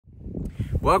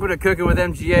Welcome to Cooking with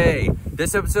MGA.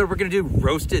 This episode we're gonna do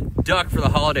roasted duck for the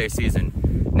holiday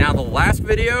season. Now the last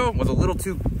video was a little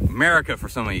too America for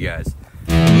some of you guys.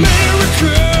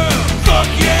 America, fuck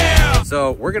yeah!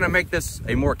 So we're gonna make this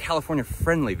a more California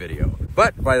friendly video.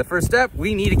 But by the first step,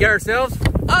 we need to get ourselves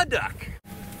a duck.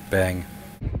 Bang.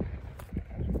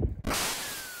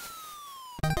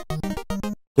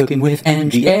 Cooking with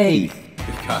MGA.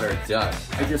 We got our duck.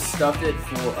 I just stuffed it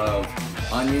full of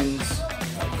onions,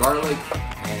 garlic,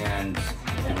 and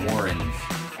orange.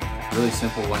 Really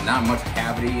simple one. Not much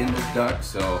cavity in this duck,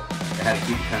 so I had to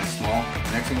keep it kind of small.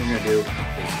 The next thing we're gonna do is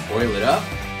boil it up,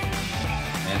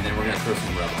 and then we're gonna throw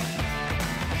some rub on it.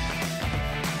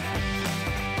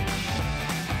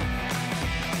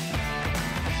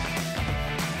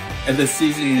 And the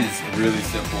seasoning is really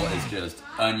simple. It's just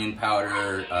onion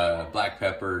powder, black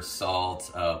pepper,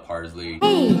 salt, parsley.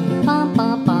 Hey, bum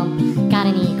bum bum. Got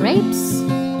any grapes?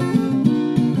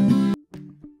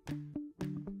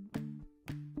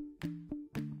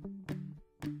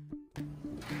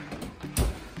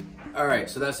 All right,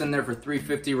 so that's in there for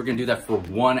 350. We're gonna do that for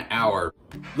 1 hour.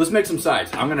 Let's make some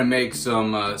sides. I'm gonna make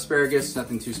some asparagus,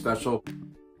 nothing too special.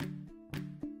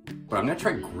 But I'm gonna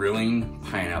try grilling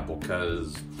pineapple,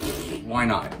 cause why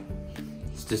not?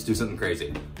 Let's just do something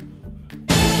crazy.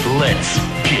 Let's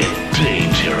get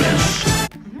dangerous.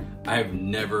 I've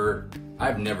never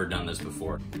done this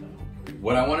before.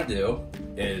 What I wanna do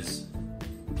is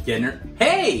get in her.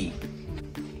 Hey!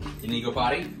 You need to go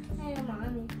potty?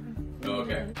 Oh,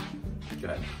 okay. Go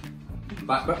ahead.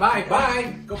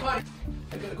 Bye. Go potty.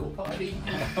 I gotta go potty.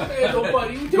 Hey, go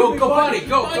potty. Go potty.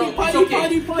 Go.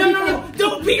 Potty. No.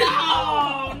 Don't be.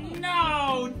 Oh,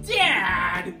 no,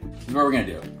 Dad. This is what we're gonna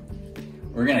do.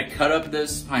 We're gonna cut up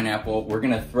this pineapple. We're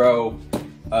gonna throw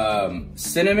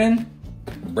cinnamon,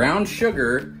 brown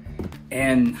sugar,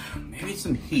 and maybe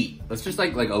some heat. Let's just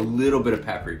like a little bit of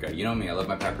paprika. You know me, I love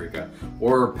my paprika.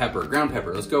 Or pepper, ground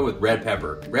pepper. Let's go with red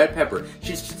pepper. Red pepper.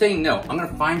 She's saying no. I'm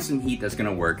gonna find some heat that's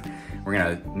gonna work. We're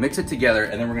gonna mix it together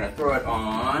and then we're gonna throw it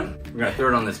on. We're gonna throw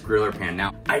it on this griller pan.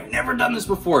 Now, I've never done this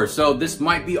before, so this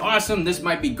might be awesome. This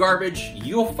might be garbage.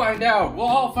 You'll find out. We'll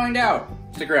all find out.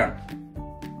 Stick around.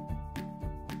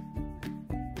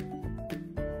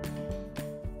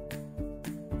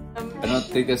 I don't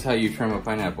think that's how you trim a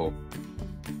pineapple.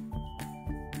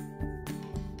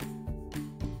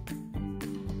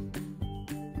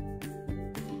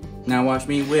 Now watch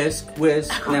me whisk.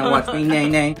 Now watch me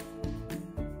nay.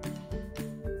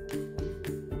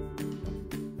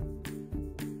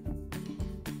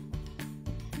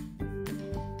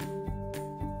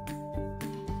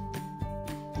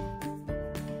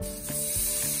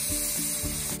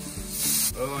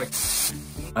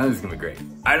 Oh, this is gonna be great.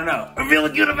 I don't know. I'm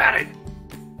feeling good about it.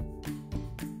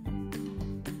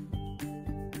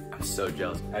 I'm so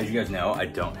jealous. As you guys know, I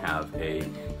don't have a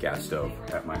gas stove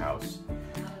at my house.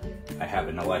 I have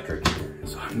an electric here,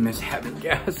 so I miss having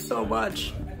gas so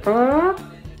much.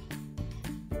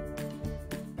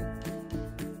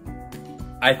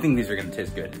 I think these are gonna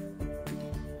taste good.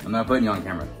 I'm not putting you on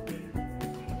camera.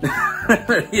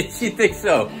 Yes, you think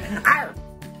so?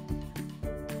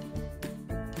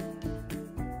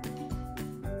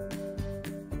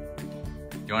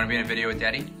 You wanna be in a video with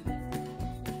Daddy?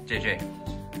 JJ,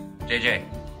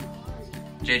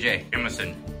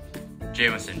 Jameson, do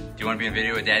you wanna be in a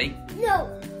video with Daddy? No.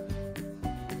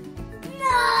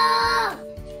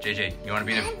 JJ, you wanna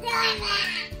be in a...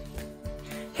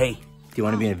 Hey, do you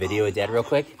want to be in a video with Dad real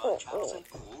quick?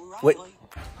 What?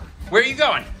 Where are you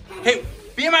going? Hey,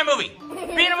 be in my movie.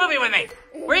 Be in a movie with me.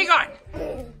 Where are you going?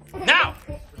 Now.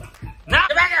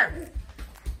 Get back here.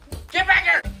 Get back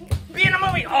here. Be in a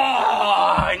movie.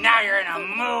 Oh, now you're in a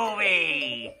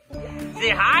movie. Say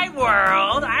hi,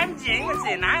 world. I'm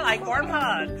Jameson. I like warm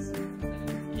hugs.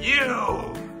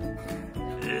 You,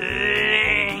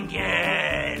 Lincoln.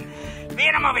 Be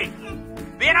in a movie.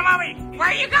 Be in a movie. Where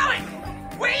are you going?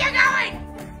 Where are you going?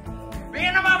 Be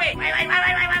in a movie. Wait.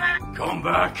 Come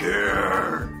back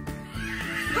here.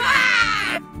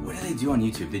 Ah! What do they do on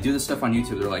YouTube? They do this stuff on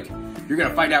YouTube. They're like, you're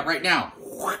gonna find out right now.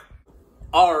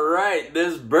 All right,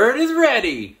 this bird is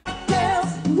ready.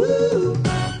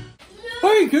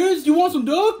 Hey kids, do you want some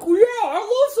duck? Yeah, I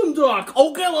love some duck.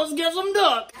 Okay, let's get some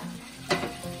duck.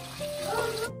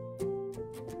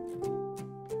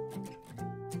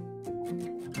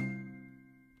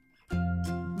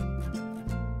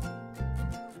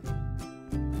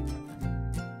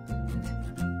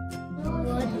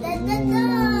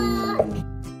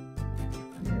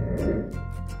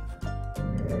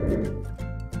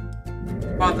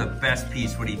 About the best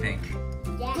piece, what do you think?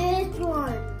 This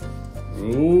one.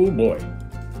 Oh boy.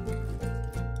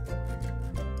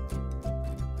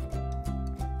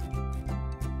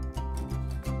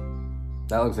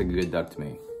 That looks like a good duck to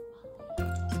me.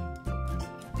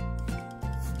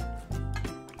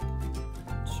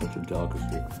 Such a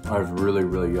delicacy. Oh, it's really,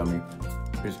 really yummy.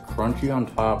 It's crunchy on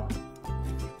top,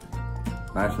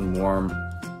 nice and warm,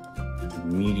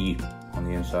 meaty on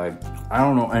the inside. I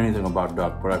don't know anything about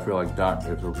duck, but I feel like that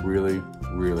is a really,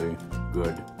 really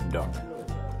good duck.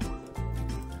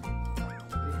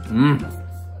 Mmm.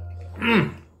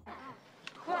 Mmm.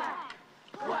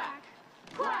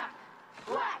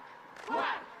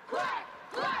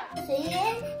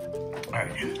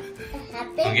 Alright.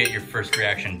 I'll get your first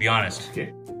reaction. Be honest.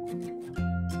 Okay.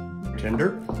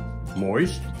 Tender,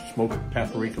 moist, smoked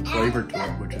paprika flavor to it,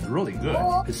 which is really good.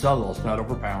 It's subtle, it's not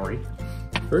overpowering.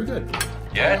 Very good.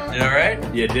 Yeah, did all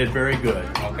right? You did very good.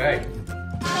 Okay.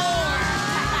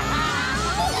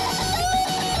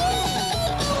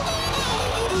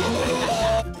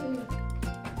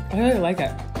 I really like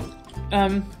it.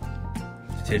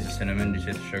 Taste the cinnamon, do you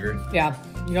taste the sugar? Yeah,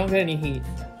 you don't get any heat.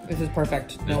 This is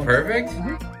perfect. This is perfect?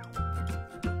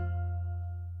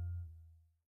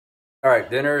 All right,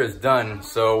 dinner is done.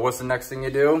 So what's the next thing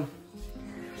you do?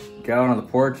 Get out on the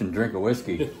porch and drink a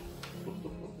whiskey.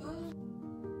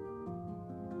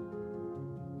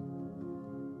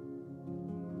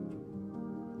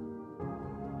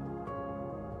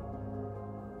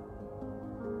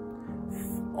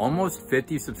 Almost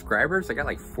 50 subscribers. I got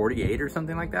like 48 or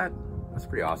something like that. That's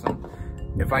pretty awesome.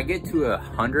 If I get to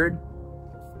 100,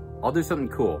 I'll do something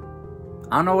cool.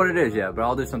 I don't know what it is yet, but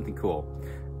I'll do something cool.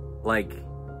 Like,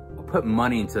 I'll put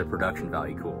money into the production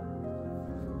value cool.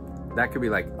 That could be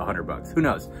like $100. Who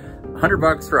knows?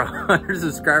 $100 for 100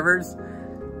 subscribers.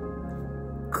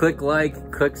 Click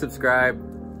like, click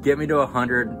subscribe. Get me to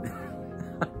 100.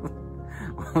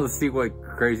 We'll see what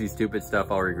crazy, stupid stuff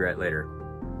I'll regret later.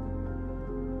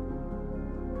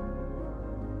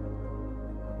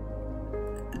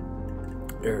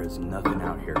 There is nothing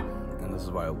out here, and this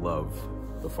is why I love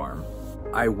the farm.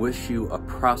 I wish you a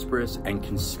prosperous and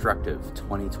constructive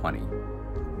 2020.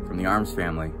 From the Arms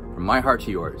family, from my heart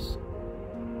to yours.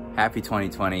 Happy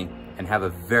 2020, and have a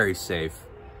very safe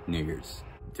New Year's.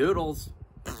 Toodles!